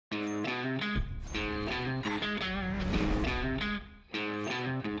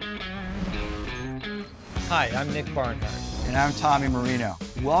Hi, I'm Nick Barnhart. And I'm Tommy Marino.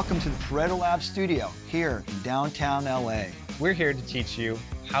 Welcome to the Pareto Lab studio here in downtown LA. We're here to teach you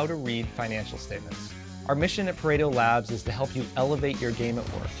how to read financial statements. Our mission at Pareto Labs is to help you elevate your game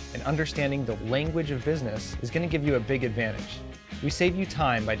at work, and understanding the language of business is going to give you a big advantage. We save you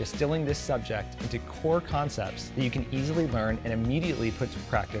time by distilling this subject into core concepts that you can easily learn and immediately put to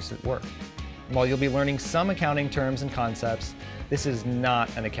practice at work. And while you'll be learning some accounting terms and concepts, this is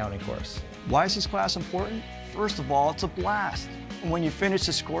not an accounting course. Why is this class important? First of all, it's a blast. And when you finish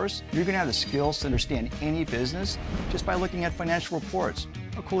this course, you're going to have the skills to understand any business just by looking at financial reports.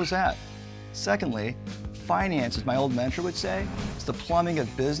 How cool is that? Secondly, finance, as my old mentor would say, is the plumbing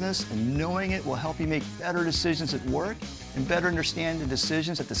of business, and knowing it will help you make better decisions at work and better understand the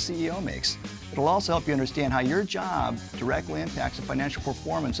decisions that the CEO makes. It'll also help you understand how your job directly impacts the financial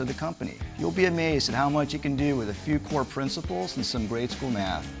performance of the company. You'll be amazed at how much you can do with a few core principles and some grade school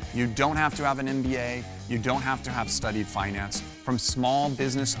math. You don't have to have an MBA, you don't have to have studied finance. From small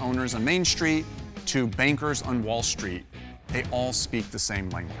business owners on Main Street to bankers on Wall Street, they all speak the same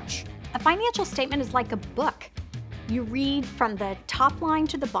language. A financial statement is like a book. You read from the top line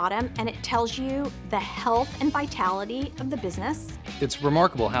to the bottom, and it tells you the health and vitality of the business. It's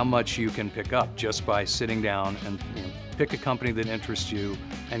remarkable how much you can pick up just by sitting down and pick a company that interests you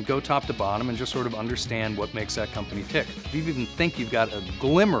and go top to bottom and just sort of understand what makes that company tick. If you even think you've got a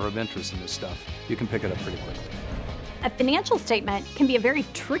glimmer of interest in this stuff, you can pick it up pretty quickly. A financial statement can be a very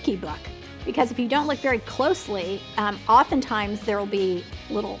tricky book, because if you don't look very closely, oftentimes there will be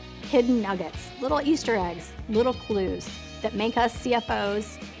little hidden nuggets, little Easter eggs, little clues that make us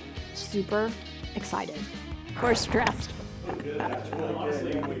CFOs super excited or stressed.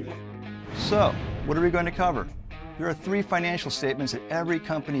 So, what are we going to cover? There are 3 financial statements that every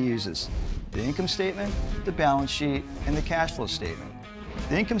company uses: the income statement, the balance sheet, and the cash flow statement.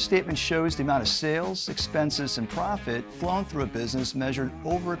 The income statement shows the amount of sales, expenses, and profit flowing through a business measured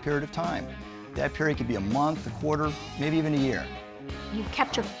over a period of time. That period could be a month, a quarter, maybe even a year. You've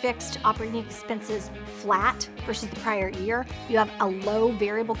kept your fixed operating expenses flat versus the prior year. You have a low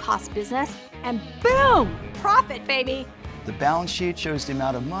variable cost business, and boom, profit, baby. The balance sheet shows the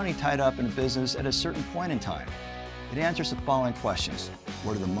amount of money tied up in a business at a certain point in time. It answers the following questions: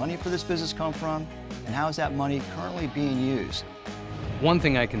 where did the money for this business come from, and how is that money currently being used? One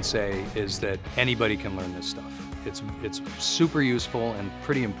thing I can say is that anybody can learn this stuff. It's super useful and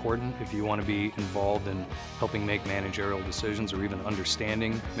pretty important if you want to be involved in helping make managerial decisions or even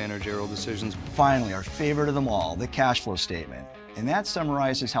understanding managerial decisions. Finally, our favorite of them all, the cash flow statement. And that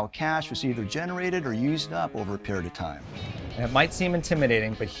summarizes how cash was either generated or used up over a period of time. And it might seem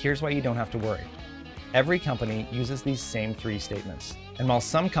intimidating, but here's why you don't have to worry. Every company uses these same 3 statements. And while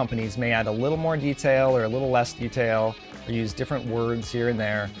some companies may add a little more detail or a little less detail, or use different words here and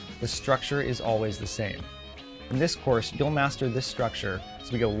there, the structure is always the same. In this course, you'll master this structure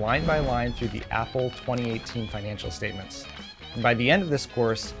as we go line by line through the Apple 2018 financial statements. And by the end of this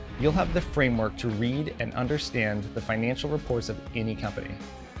course, you'll have the framework to read and understand the financial reports of any company.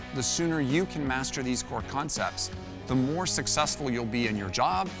 The sooner you can master these core concepts, the more successful you'll be in your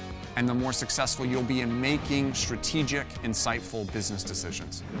job, and the more successful you'll be in making strategic, insightful business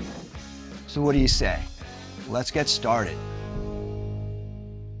decisions. So what do you say? Let's get started.